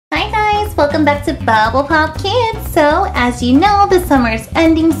welcome back to Bubble Pop Kids. So, as you know, the summer's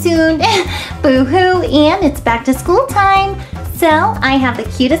ending soon. Boo-hoo, and it's back to school time. So, I have the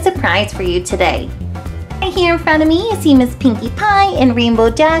cutest surprise for you today. Right here in front of me, you see Miss Pinkie Pie and Rainbow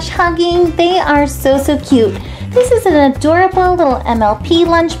Dash hugging. They are so cute. This is an adorable little MLP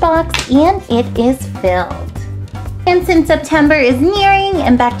lunchbox, and it is filled. And since September is nearing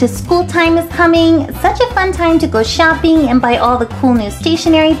and back to school time is coming, such a fun time to go shopping and buy all the cool new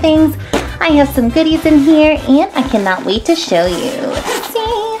stationery things. I have some goodies in here and I cannot wait to show you. Let's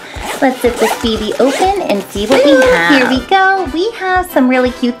see. Let's zip this baby open and see what we have. Here we go. We have some really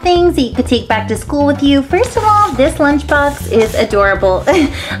cute things that you could take back to school with you. First of all, this lunchbox is adorable.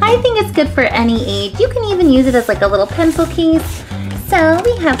 I think it's good for any age. You can even use it as like a little pencil case. So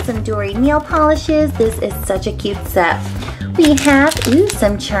we have some Dory nail polishes. This is such a cute set. We have,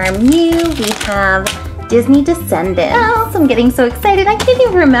 some Charm You. We have Disney Descendants. Oh, I'm getting so excited. I can't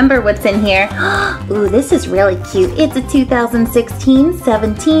even remember what's in here. Ooh, this is really cute. It's a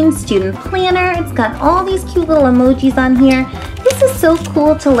 2016-17 student planner. It's got all these cute little emojis on here. This is so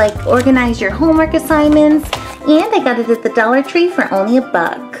cool to like organize your homework assignments. And I got it at the Dollar Tree for only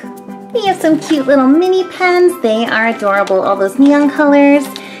 $1. We have some cute little mini pens. They are adorable, all those neon colors.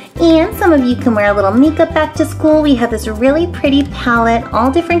 And some of you can wear a little makeup back to school. We have this really pretty palette,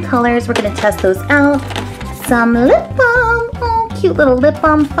 all different colors. We're gonna test those out. Some lip balm, oh, cute little lip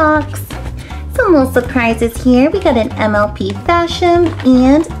balm fox. Some little surprises here. We got an MLP fashion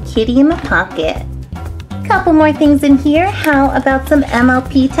and kitty in the pocket. Couple more things in here. How about some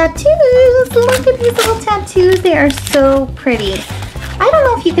MLP tattoos? Look at these little tattoos. They are so pretty. I don't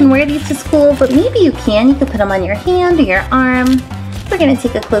know if you can wear these to school, but maybe you can. You can put them on your hand or your arm. We're going to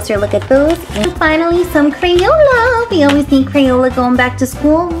take a closer look at those. And finally, some Crayola. We always need Crayola going back to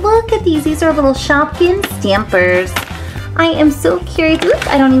school. Look at these. These are little Shopkins stampers. I am so curious. Oops,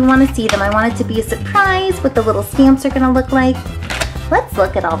 I don't even want to see them. I want it to be a surprise what the little stamps are going to look like. Let's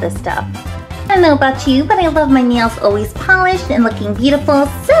look at all this stuff. I don't know about you, but I love my nails always polished and looking beautiful.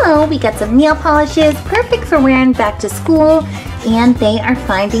 So we got some nail polishes, perfect for wearing back to school. And they are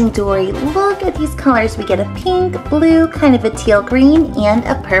Finding Dory. Look at these colors. We get a pink, blue, kind of a teal green, and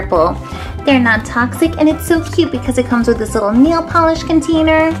a purple. They're not toxic, and it's so cute because it comes with this little nail polish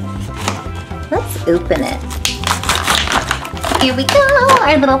container. Let's open it. Here we go.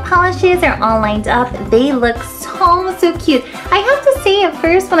 Our little polishes are all lined up. They look so cute. I have to say at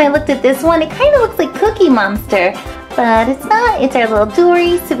first when I looked at this one, it kind of looks like Cookie Monster, but it's not. It's our little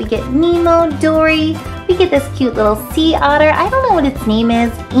Dory. So we get Nemo, Dory. We get this cute little sea otter. I don't know what its name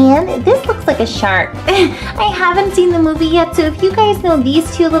is, and this looks like a shark. I haven't seen the movie yet, so if you guys know these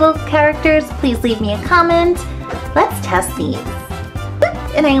two little characters, please leave me a comment. Let's test these.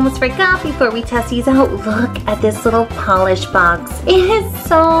 And I almost forgot before we test these out, look at this little polish box. It is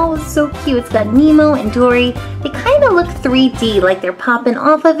so cute. It's got Nemo and Dory. They kind of look 3D, like they're popping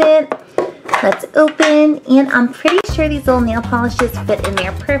off of it. Let's open, and I'm pretty sure these little nail polishes fit in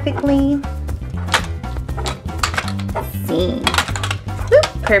there perfectly. Let's see. Oop,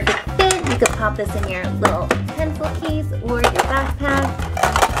 perfect fit. You could pop this in your little pencil case or your backpack.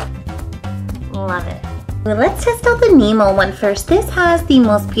 Love it. Well, let's test out the Nemo one first. This has the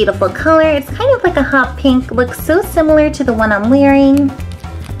most beautiful color. It's kind of like a hot pink. Looks so similar to the one I'm wearing.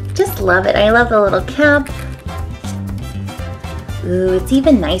 Just love it. I love the little cap. Ooh, it's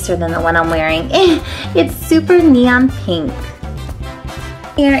even nicer than the one I'm wearing. It's super neon pink.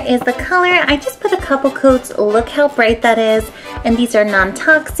 Here is the color. I just put a couple coats. Look how bright that is. And these are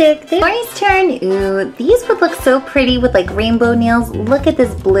non-toxic. Dory's turn. Ooh, these would look so pretty with like rainbow nails. Look at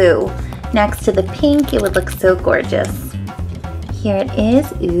this blue. Next to the pink, it would look so gorgeous. Here it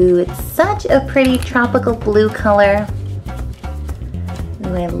is. Ooh, it's such a pretty tropical blue color.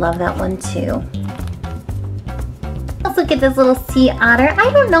 Ooh, I love that one too. Let's look at this little sea otter.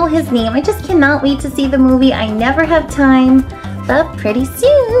 I don't know his name. I just cannot wait to see the movie. I never have time, but pretty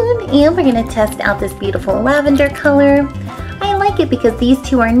soon. And we're gonna test out this beautiful lavender color. I like it because these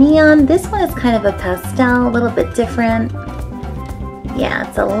two are neon. This one is kind of a pastel, a little bit different. Yeah,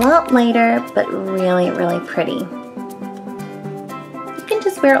 it's a lot lighter, but really pretty. You can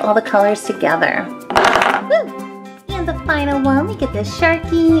just wear all the colors together. Woo! And the final one, we get this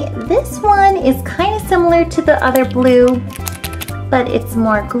Sharky. This one is kind of similar to the other blue, but it's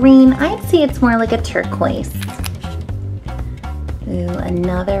more green. I'd say it's more like a turquoise. Ooh,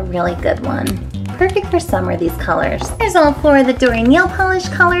 another really good one. Perfect for summer, these colors. There's all 4 of the Dory nail polish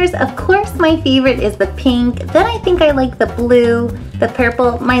colors. Of course, my favorite is the pink. Then I think I like the blue, the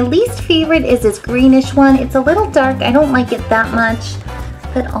purple. My least favorite is this greenish one. It's a little dark. I don't like it that much.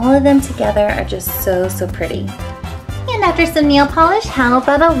 But all of them together are just so pretty. And And after some nail polish, how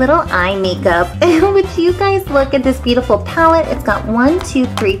about a little eye makeup? Would you guys look at this beautiful palette? It's got 1, 2,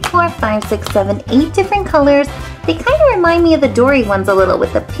 3, 4, 5, 6, 7, 8 different colors. They kind of remind me of the Dory ones a little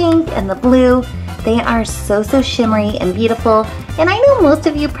with the pink and the blue. They are so shimmery and beautiful. And I know most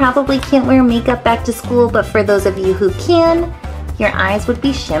of you probably can't wear makeup back to school, but for those of you who can, your eyes would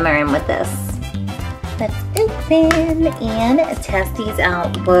be shimmering with this. Let's open and test these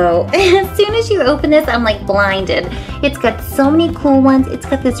out. Whoa. As soon as you open this, I'm like blinded. It's got so many cool ones. It's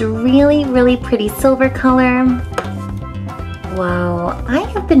got this really pretty silver color. Whoa. I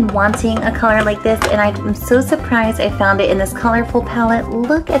have been wanting a color like this, and I'm so surprised I found it in this colorful palette.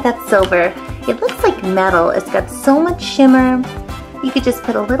 Look at that silver. It looks like metal. It's got so much shimmer. You could just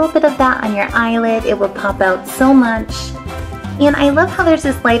put a little bit of that on your eyelid. It will pop out so much. And I love how there's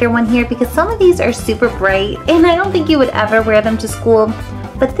this lighter one here because some of these are super bright and I don't think you would ever wear them to school,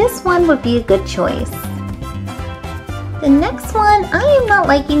 but this one would be a good choice. The next one, I am not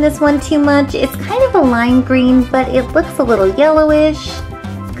liking this one too much. It's kind of a lime green, but it looks a little yellowish,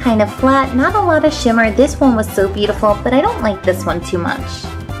 kind of flat, not a lot of shimmer. This one was so beautiful, but I don't like this one too much.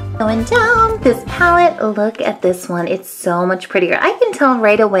 Going down this palette, look at this one. It's so much prettier. I can tell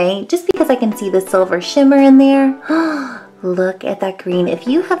right away just because I can see the silver shimmer in there. Look at that green. If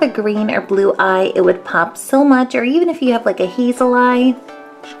you have a green or blue eye, it would pop so much, or even if you have like a hazel eye.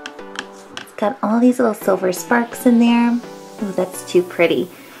 It's got all these little silver sparks in there. Oh, that's too pretty.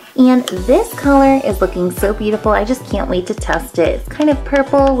 And this color is looking so beautiful. I just can't wait to test it. It's kind of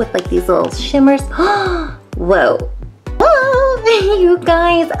purple with like these little shimmers. Whoa. Whoa, you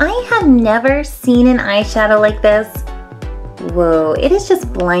guys, I have never seen an eyeshadow like this. Whoa, it is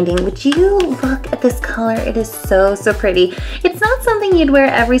just blinding. Would you look at this color? It is so pretty. It's not something you'd wear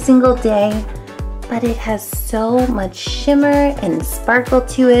every single day, but it has so much shimmer and sparkle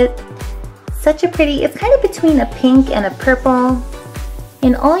to it. Such a pretty, it's kind of between a pink and a purple.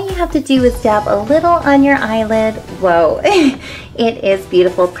 And all you have to do is dab a little on your eyelid. Whoa, it is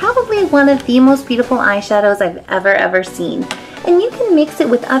beautiful. Probably one of the most beautiful eyeshadows I've ever seen. And you can mix it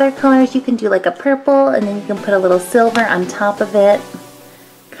with other colors. You can do like a purple and then you can put a little silver on top of it.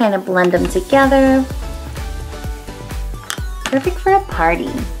 Kind of blend them together. Perfect for a party.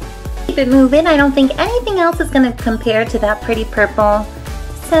 Keep it moving. I don't think anything else is going to compare to that pretty purple.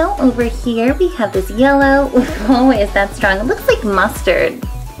 So over here we have this yellow. Oh, is that strong? It looks like mustard.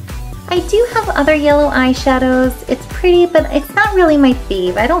 I do have other yellow eyeshadows. It's pretty, but it's not really my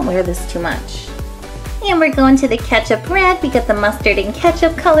fave. I don't wear this too much. And we're going to the ketchup red. We got the mustard and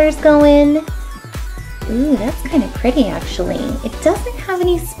ketchup colors going. Ooh, that's kind of pretty actually. It doesn't have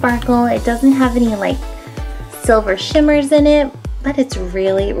any sparkle. It doesn't have any like silver shimmers in it, but it's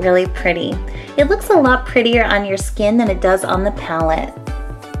really pretty. It looks a lot prettier on your skin than it does on the palette.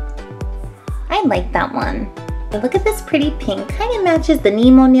 I like that one. But look at this pretty pink. Kind of matches the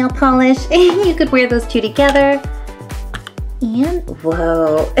Nemo nail polish. You could wear those two together. And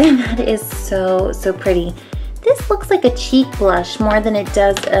whoa, that is so pretty. This looks like a cheek blush more than it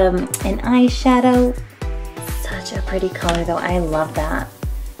does an eyeshadow. Such a pretty color though, I love that.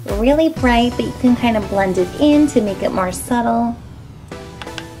 Really bright, but you can kind of blend it in to make it more subtle.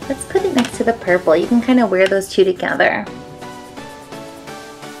 Let's put it next to the purple. You can kind of wear those two together.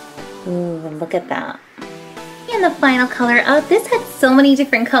 Ooh, look at that. And the final color up. This had so many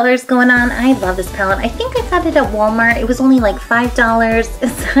different colors going on. I love this palette. I think I got it at Walmart. It was only like $5.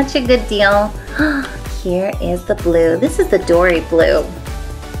 It's such a good deal. Here is the blue. This is the Dory blue.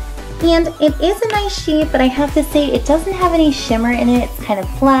 And it is a nice shade, but I have to say it doesn't have any shimmer in it. It's kind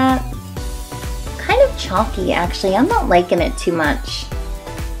of flat. Kind of chalky actually. I'm not liking it too much.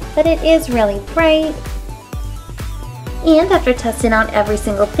 But it is really bright. And after testing out every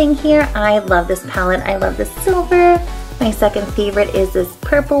single thing here, I love this palette. I love the silver. My second favorite is this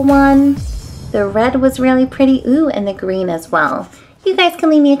purple one. The red was really pretty. Ooh, and the green as well. You guys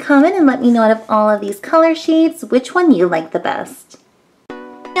can leave me a comment and let me know out of all of these color shades, which one you like the best.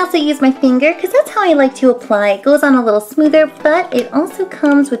 I also use my finger because that's how I like to apply. It goes on a little smoother, but it also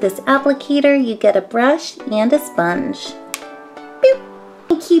comes with this applicator. You get a brush and a sponge. Boop.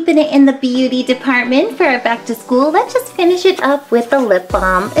 Keeping it in the beauty department for our back to school, let's just finish it up with the lip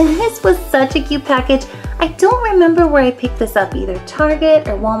balm. And this was such a cute package. I don't remember where I picked this up, either Target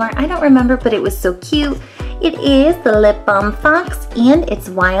or Walmart. I don't remember, but it was so cute. It is the Lip Balm Fox and it's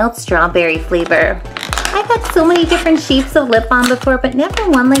wild strawberry flavor. I've had so many different shapes of lip balm before, but never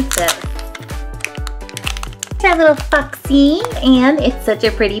one like this. It's our little Foxy, and it's such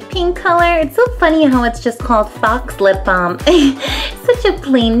a pretty pink color. It's so funny how it's just called Fox Lip Balm. Such a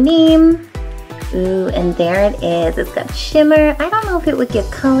plain name. Ooh, and there it is. It's got shimmer. I don't know if it would give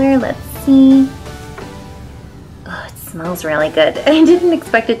color. Let's see. Oh, it's smells really good. I didn't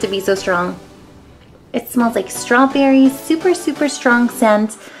expect it to be so strong. It smells like strawberries, super, super strong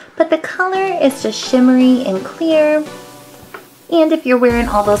scent, but the color is just shimmery and clear. And if you're wearing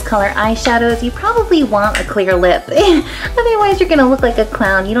all those color eyeshadows, you probably want a clear lip. Otherwise, you're gonna look like a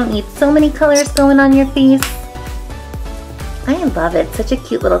clown. You don't need so many colors going on your face. I love it. Such a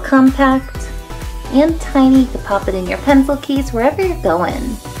cute little compact. And tiny. You can pop it in your pencil case wherever you're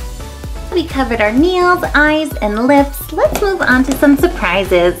going. We covered our nails, eyes, and lips. Let's move on to some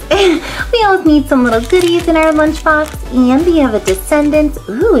surprises. We always need some little goodies in our lunchbox. And we have a Descendants.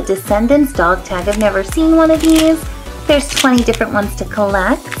 Ooh, a Descendants dog tag. I've never seen one of these. There's 20 different ones to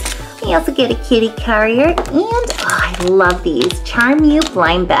collect. We also get a kitty carrier. And, oh, I love these. Charm You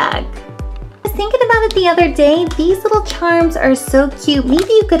blind bag. I was thinking about it the other day. These little charms are so cute.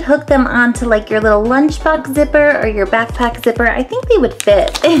 Maybe you could hook them onto like your little lunchbox zipper or your backpack zipper. I think they would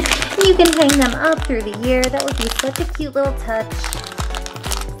fit. And you can hang them up through the year. That would be such a cute little touch.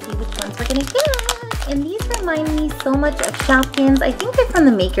 Let's see which ones we're gonna get. And these remind me so much of Shopkins. I think they're from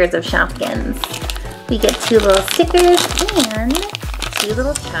the makers of Shopkins. We get 2 little stickers and 2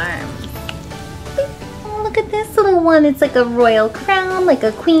 little charms. Oh, look at this little one. It's like a royal crown, like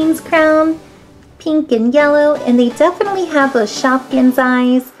a queen's crown. Pink and yellow, and they definitely have those Shopkins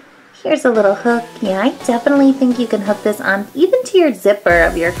eyes. Here's a little hook. Yeah, I definitely think you can hook this on even to your zipper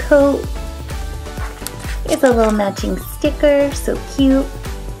of your coat. Here's a little matching sticker, so cute.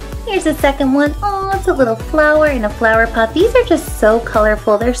 Here's the second one. Oh, it's a little flower in a flower pot. These are just so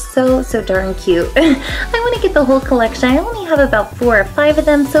colorful. They're so darn cute. I want to get the whole collection. I only have about 4 or 5 of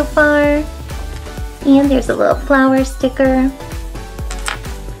them so far. And there's a little flower sticker.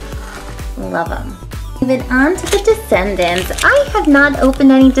 Love them. Moving on to the Descendants. I have not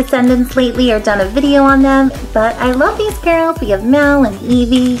opened any Descendants lately or done a video on them, but I love these girls. We have Mel and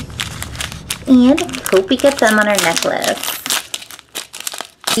Evie, and hope we get them on our necklace.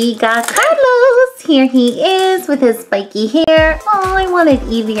 We got Carlos. Here he is with his spiky hair. Oh, I wanted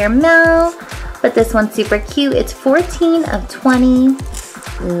Evie or Mel, but this one's super cute. It's 14 of 20.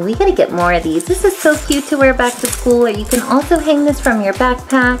 Ooh, we gotta get more of these. This is so cute to wear back to school, or you can also hang this from your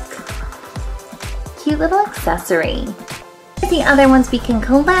backpack. Cute little accessory. The other ones we can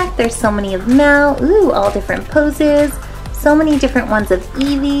collect. There's so many of Mel. Ooh, all different poses. So many different ones of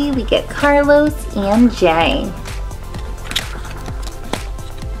Evie. We get Carlos and Jay.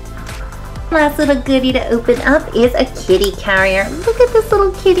 Last little goodie to open up is a kitty carrier. Look at this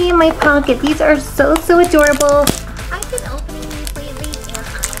little kitty in my pocket. These are so adorable. I've been opening these lately and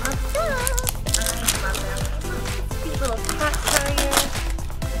I'm obsessed. I love them. I love this cute little cat carrier.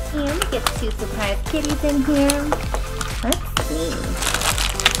 And we get 2 surprise kitties in here. Let's see.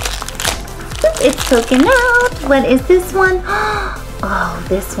 Oops, it's poking out. What is this one? Oh,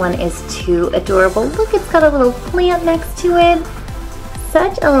 this one is too adorable. Look, it's got a little plant next to it.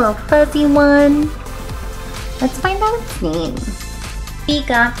 Such a little fuzzy one. Let's find out its name. We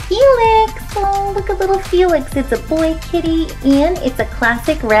got Felix. Oh, look at little Felix. It's a boy kitty and it's a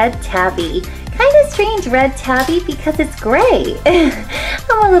classic red tabby. Kind of strange red tabby because it's gray.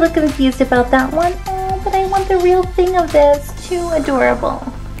 I'm a little confused about that one. Oh, but I want the real thing of this. Too adorable.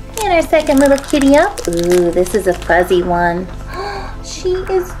 And our second little kitty up. Ooh, this is a fuzzy one. She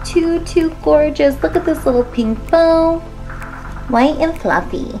is too gorgeous. Look at this little pink bow. White and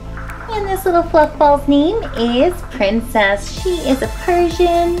fluffy. And this little fluff ball's name is Princess. She is a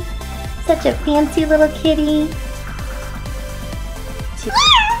Persian. Such a fancy little kitty.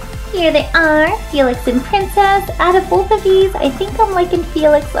 Here they are, Felix and Princess. Out of both of these, I think I'm liking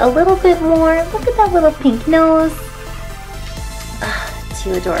Felix a little bit more. Look at that little pink nose.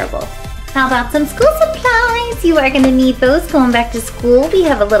 Too adorable. How about some school supplies? You are going to need those going back to school. We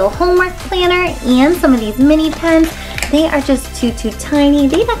have a little homework planner and some of these mini pens. They are just too tiny.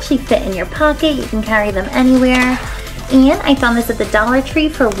 They'd actually fit in your pocket. You can carry them anywhere. And I found this at the Dollar Tree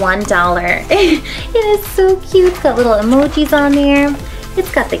for $1. It is so cute. It's got little emojis on there.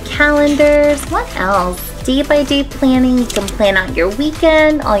 It's got the calendars. What else? Day-by-day planning. You can plan out your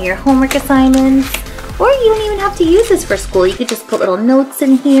weekend, all your homework assignments. Or you don't even have to use this for school. You could just put little notes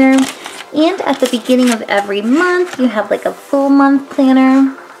in here. And at the beginning of every month, you have like a full month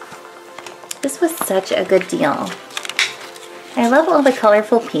planner. This was such a good deal. I love all the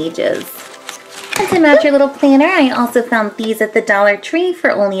colorful pages. And to match your little planner, I also found these at the Dollar Tree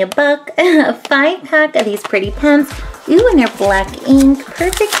for only $1. A 5-pack of these pretty pens. Ooh, and they're black ink.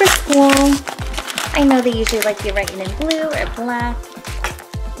 Perfect for school. I know they usually like you writing in blue or black.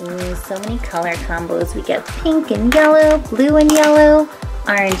 Ooh, so many color combos. We get pink and yellow, blue and yellow,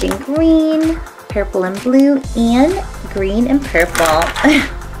 orange and green, purple and blue, and green and purple.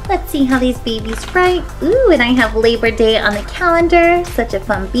 Let's see how these babies write. Ooh, and I have Labor Day on the calendar. Such a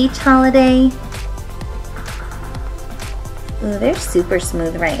fun beach holiday. Ooh, they're super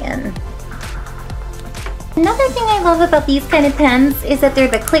smooth writing. Another thing I love about these kind of pens is that they're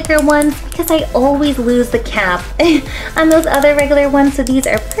the clicker ones because I always lose the cap on those other regular ones, so these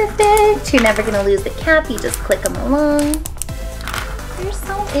are perfect. You're never gonna lose the cap, you just click them along. They're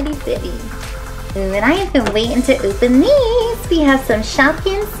so itty bitty. Ooh, and I have been waiting to open these. We have some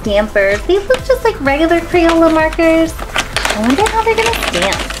Shopkins stampers. They look just like regular Crayola markers. I wonder how they're gonna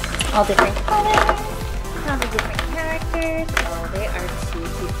stamp. All different colors, all the different characters. Oh, they are too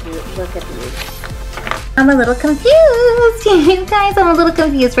cute. Look at these. I'm a little confused. You guys, I'm a little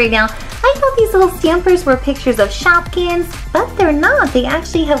confused right now. I thought these little stampers were pictures of Shopkins, but they're not. They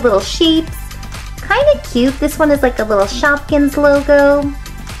actually have little shapes. Kind of cute. This one is like a little Shopkins logo.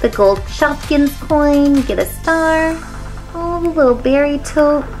 The gold Shopkins coin. You get a star. Oh, the little berry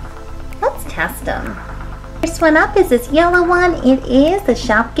tote. Let's test them. First one up is this yellow one. It is the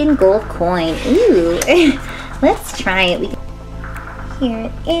Shopkin gold coin. Ooh. Let's try it. Here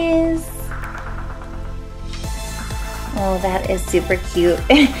it is. Oh, that is super cute.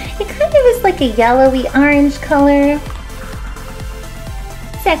 It kind of is like a yellowy orange color.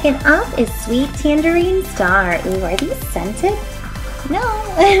 Second up is Sweet Tangerine Star. Ooh, are these scented?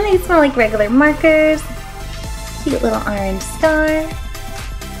 No, they smell like regular markers. Cute little orange star.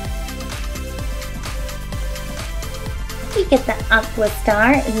 You get the aqua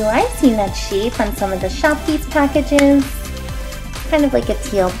star. Ooh, I've seen that shape on some of the Shopkins packages. Kind of like a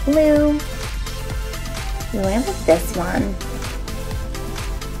teal blue. Ooh, I love this one.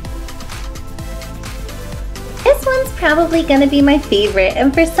 This one's probably gonna be my favorite,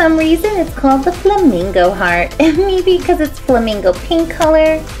 and for some reason it's called the Flamingo Heart. Maybe because it's flamingo pink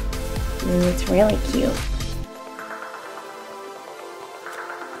color. Ooh, it's really cute.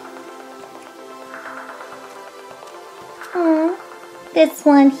 This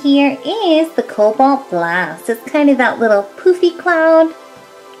one here is the Cobalt Blast. It's kind of that little poofy cloud.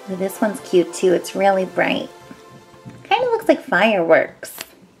 Ooh, this one's cute too. It's really bright. Kind of looks like fireworks.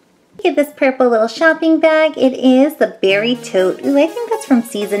 Get this purple little shopping bag. It is the Berry Tote. Ooh, I think that's from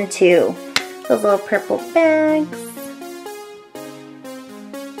season 2. Those little purple bags.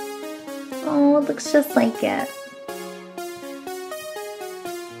 Oh, it looks just like it.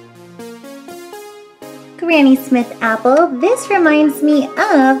 Granny Smith apple. This reminds me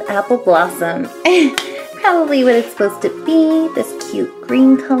of Apple Blossom. Probably what it's supposed to be. This cute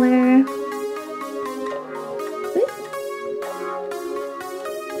green color.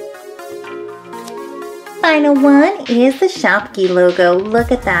 Final one is the Shopkins logo.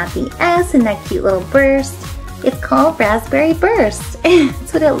 Look at that, the S and that cute little burst. It's called Raspberry Burst.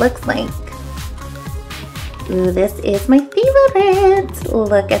 That's what it looks like. Ooh, this is my favorite.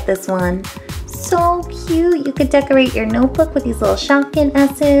 Look at this one. So cute. You could decorate your notebook with these little Shopkins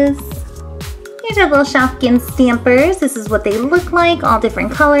S's. Here's our little Shopkins stampers. This is what they look like, all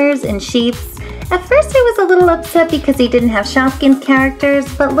different colors and shapes. At first I was a little upset because they didn't have Shopkins characters,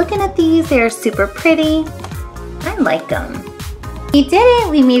 but looking at these, they are super pretty. I like them. We did it!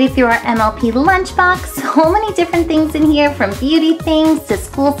 We made it through our MLP lunchbox. So many different things in here, from beauty things to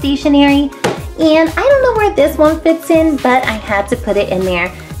school stationery. And I don't know where this one fits in, but I had to put it in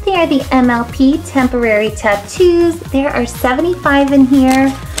there. They are the MLP temporary tattoos. There are 75 in here.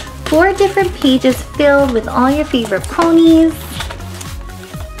 4 different pages filled with all your favorite ponies.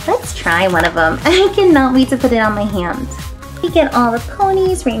 Let's try one of them. I cannot wait to put it on my hand. You get all the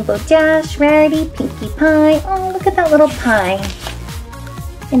ponies, Rainbow Dash, Rarity, Pinkie Pie. Oh, look at that little pie.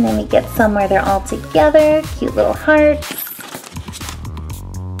 And then we get some where they're all together. Cute little hearts.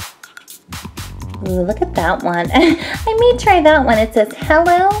 Ooh, look at that one. I may try that one. It says,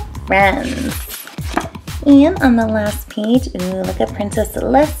 Hello, Friends. And on the last page, ooh, look at Princess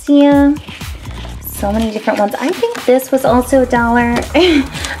Celestia. So many different ones. I think this was also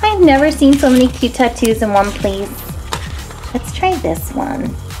 $1. I've never seen so many cute tattoos in one place. Let's try this one.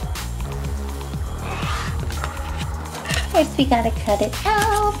 First we gotta cut it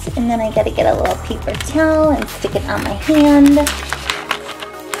out, and then I gotta get a little paper towel and stick it on my hand.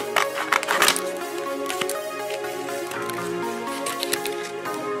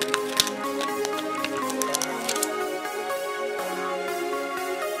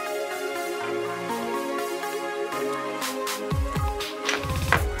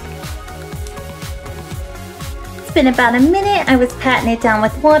 It's been about a minute. I was patting it down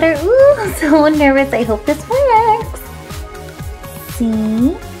with water. Ooh, I'm so nervous. I hope this works.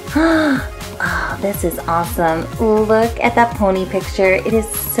 See? Oh, this is awesome. Look at that pony picture. It is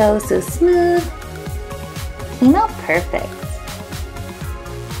so smooth. Came out perfect.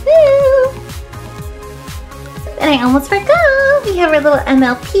 and I almost forgot. We have our little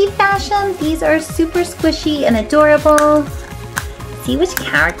MLP fashion. These are super squishy and adorable. Let's see which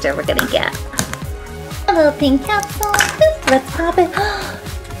character we're gonna get. A little pink capsule. Let's pop it.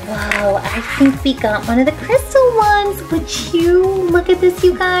 Wow, I think we got one of the crystal ones. Would you look at this,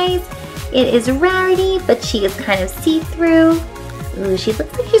 you guys? It is a rarity, but she is kind of see-through. Ooh, she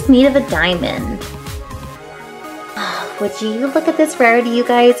looks like she's made of a diamond. Oh, would you look at this rarity, you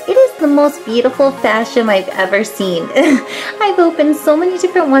guys? It is the most beautiful fashion I've ever seen. I've opened so many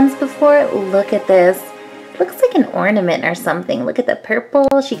different ones before. Look at this. Looks like an ornament or something. Look at the purple.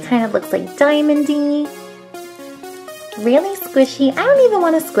 She kind of looks like diamondy. Really squishy. I don't even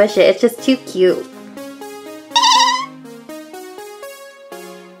want to squish it. It's just too cute.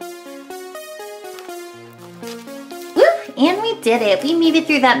 And we did it. We made it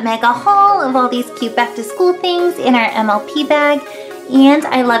through that mega haul of all these cute back to school things in our MLP bag. And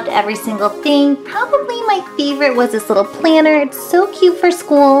I loved every single thing. Probably my favorite was this little planner. It's so cute for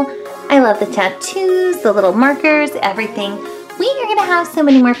school. I love the tattoos, the little markers, everything. We are going to have so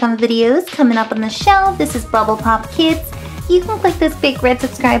many more fun videos coming up on the shelf. This is Bubble Pop Kids. You can click this big red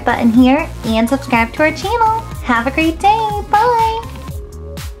subscribe button here and subscribe to our channel. Have a great day. Bye.